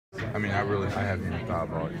I mean, I haven't even thought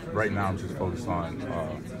about it. Right now, I'm just focused on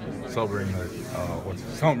celebrating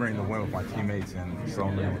the win with my teammates and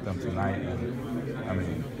celebrating with them tonight. And I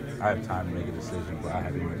mean, I have time to make a decision, but I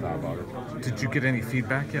haven't even thought about it. Did you get any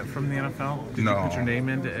feedback yet from the NFL? Did No. you put your name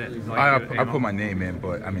in? I put my name in,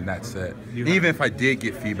 but I mean, that's it. Even if I did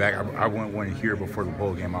get feedback, I wouldn't want to hear it before the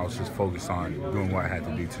bowl game. I was just focused on doing what I had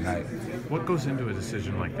to do tonight. What goes into a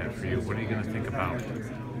decision like that for you? What are you going to think about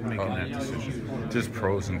making that decision? Just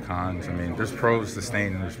pros and cons. I mean, there's pros to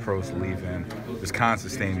staying and there's pros to leaving. There's cons to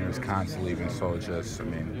staying and there's cons to leaving. So it just, I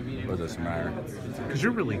mean, it doesn't matter. Because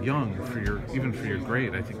you're really young even for your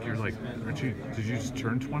grade. I think you're like, did you just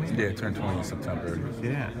turn 20? Yeah, I turned 20 in September.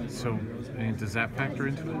 Yeah. So, I mean, does that factor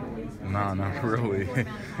into it? No, not really.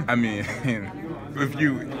 I mean,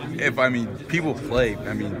 people play.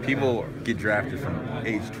 I mean, people get drafted from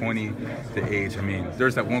age 20 to age. I mean,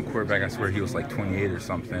 there's that one quarterback, I swear he was like 28 or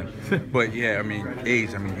something. But yeah, I mean,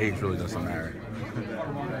 age really doesn't matter.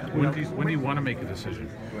 When do you want to make a decision?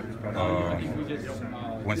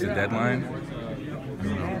 When's the deadline?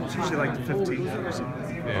 It's usually like the 15th or something.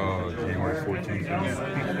 January 14th.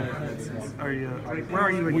 Where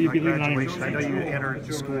are you in like, graduation? I know you entered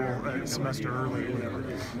the school a semester early or whatever.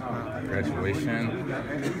 Graduation?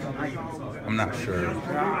 I'm not sure.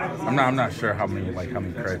 I'm not sure how many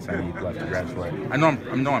credits I need left to graduate. I know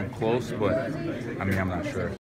I'm close, but I mean, I'm not sure.